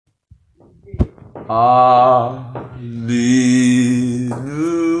Hallelujah.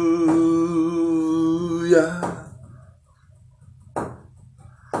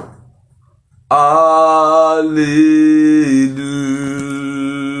 Hallelujah.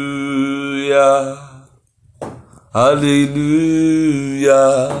 Hallelujah.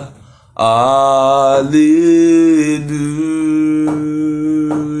 Hallelujah.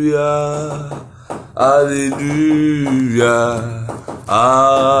 Hallelujah.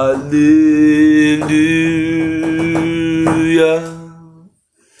 Hallelujah.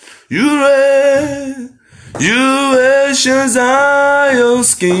 You reign, you ancient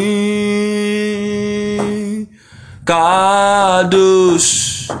Zion's King. Kadosh,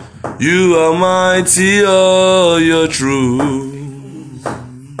 you are mighty, oh, you're true.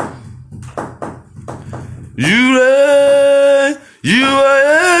 You reign, you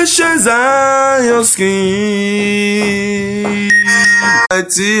are ancient Zion's King.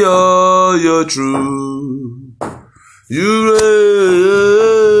 Mighty, oh, you're true. You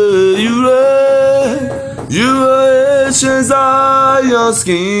reign, you are ancient Zion's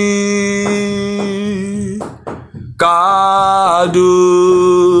King. Kadosh,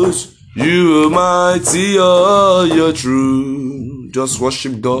 you are mighty, oh, you're true. Just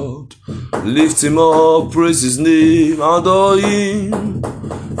worship God, lift him up, praise his name, adore him,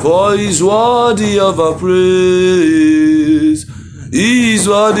 for he's worthy of our praise, he's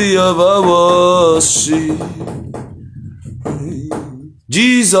worthy of our worship.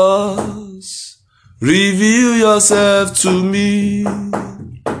 Jesus, reveal yourself to me.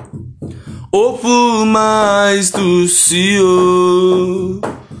 Open my eyes to see you.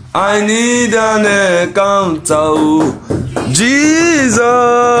 I need an encounter. Oh.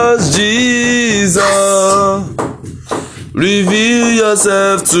 Jesus, Jesus, reveal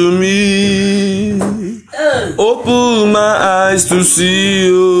yourself to me. Open my eyes to see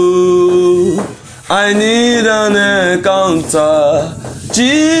you. I need an encounter.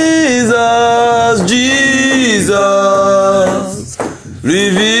 Jesus, Jesus,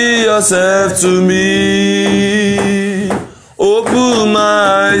 reveal yourself to me. Open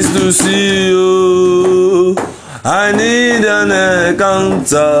my eyes to see you. I need an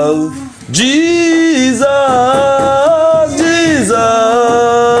encounter. Jesus, Jesus,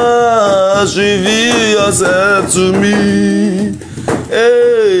 reveal yourself to me.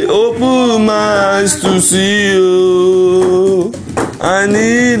 Hey, open my eyes to see you. I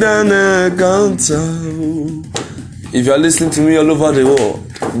need an encounter. If you are listening to me all over the world,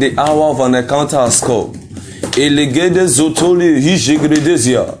 the hour of an encounter has come.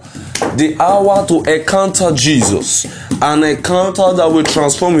 The hour to encounter Jesus. An encounter that will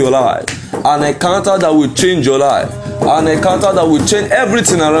transform your life. An encounter that will change your life. An encounter that will change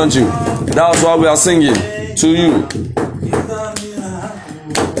everything around you. That's why we are singing to you.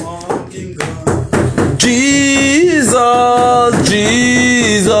 Jesus,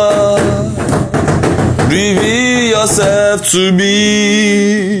 Jesus, reveal yourself to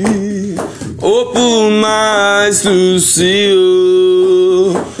me. Open my eyes to see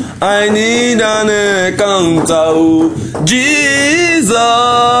you. I need an encounter. Jesus,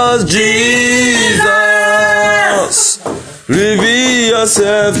 Jesus, reveal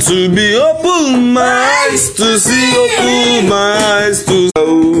yourself to me. Open my eyes to see. Open my eyes to see.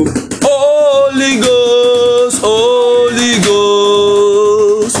 Holy Ghost, Holy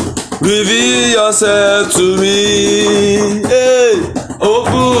Ghost, reveal yourself to me. Hey,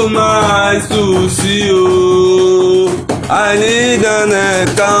 open my eyes to see you. I need an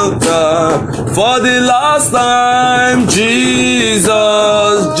encounter for the last time. Jesus,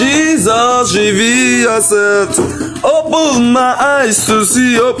 Jesus, reveal yourself to me. Open my eyes to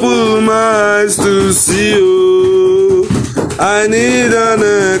see. Open my eyes to see you. I need an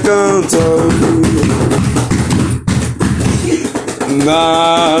encounter.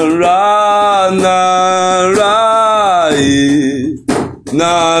 Nara, nara,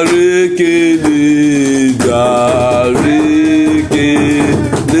 narekele, darekele,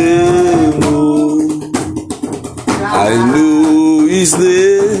 mo. I know his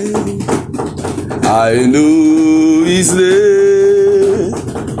name. I know his name.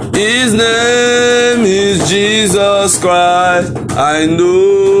 His name is Jesus Christ. I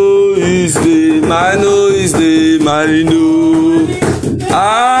know his name. I know his name. I know.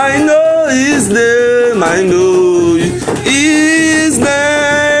 I know his name. I know his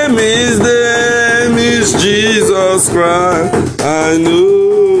name. His name is Jesus Christ. I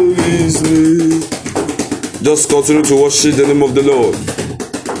know his name. Just continue to worship the name of the Lord.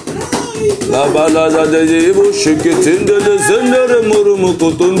 La balada de yebo sheketende de zendere morumo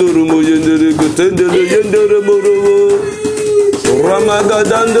kotonduru mo yendere kotendere yendere morumo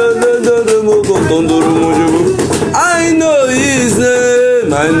I know his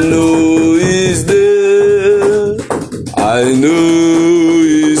name, I know his name, I know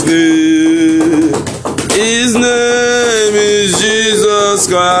his name. His name is Jesus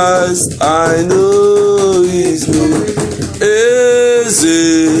Christ, I know his name. Eze,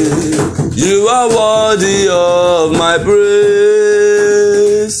 you are worthy of my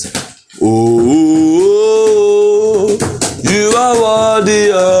praise. Oh, you are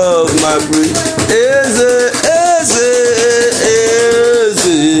worthy of my praise. Eze,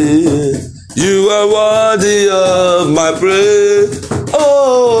 you are worthy of my praise. Oh,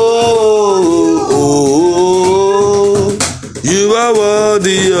 you are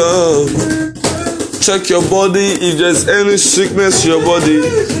worthy of. Check your body if there's any sickness in your body.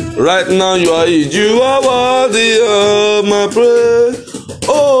 Right now you are healed. You are worthy of my praise.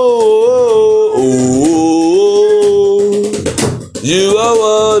 Oh, you are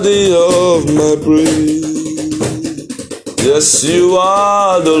worthy of my praise. Yes, you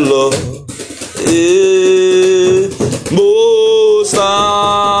are the Lord. Most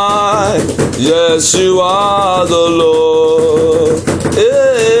High. Yes, you are the Lord.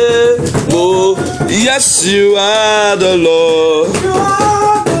 Yes, you are the Lord.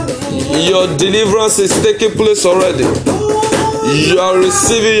 Your deliverance is taking place already. You are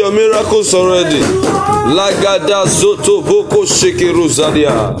receiving your miracles already. Lagada Zoto Boko Shekiru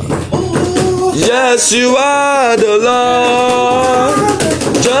Zadia. Yes, you are the Lord.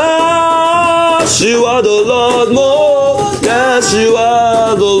 Just you are the Lord. More. Yes, you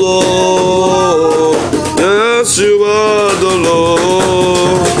are the Lord. Yes, you are the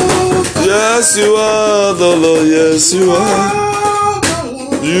Lord. Yes, you are the Lord. Yes, you are.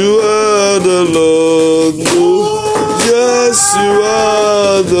 You are the Lord. Yes, you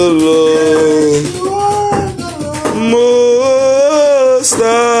are the Lord.